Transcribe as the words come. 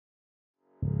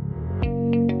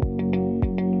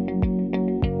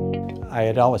I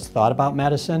had always thought about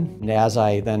medicine, and as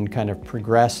I then kind of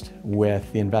progressed with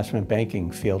the investment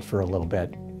banking field for a little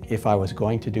bit, if I was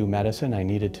going to do medicine, I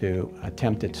needed to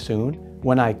attempt it soon.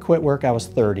 When I quit work, I was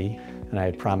 30, and I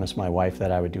had promised my wife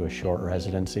that I would do a short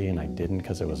residency, and I didn't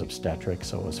because it was obstetrics,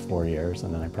 so it was 4 years,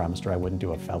 and then I promised her I wouldn't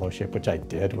do a fellowship, which I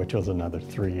did, which was another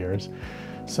 3 years.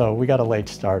 So we got a late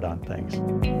start on things.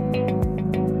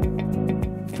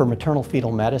 For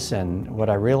maternal-fetal medicine, what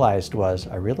I realized was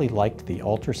I really liked the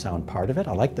ultrasound part of it.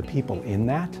 I liked the people in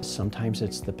that. Sometimes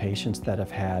it's the patients that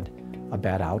have had a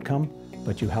bad outcome,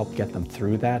 but you help get them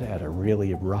through that at a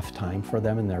really rough time for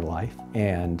them in their life.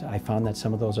 And I found that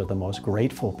some of those are the most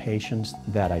grateful patients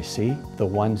that I see, the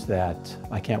ones that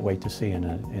I can't wait to see in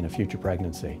a future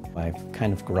pregnancy. I've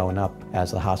kind of grown up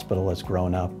as the hospital has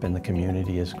grown up and the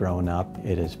community has grown up.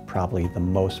 It is probably the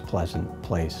most pleasant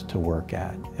place to work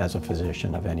at as a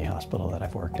physician of any hospital that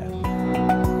I've worked at.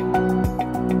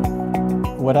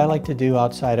 What I like to do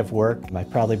outside of work,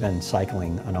 I've probably been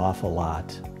cycling an awful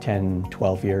lot, 10,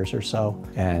 12 years or so,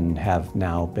 and have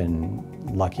now been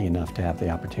lucky enough to have the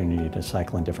opportunity to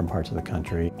cycle in different parts of the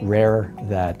country. Rare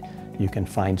that you can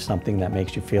find something that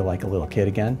makes you feel like a little kid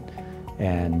again,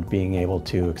 and being able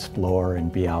to explore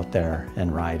and be out there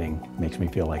and riding makes me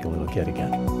feel like a little kid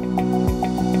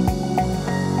again.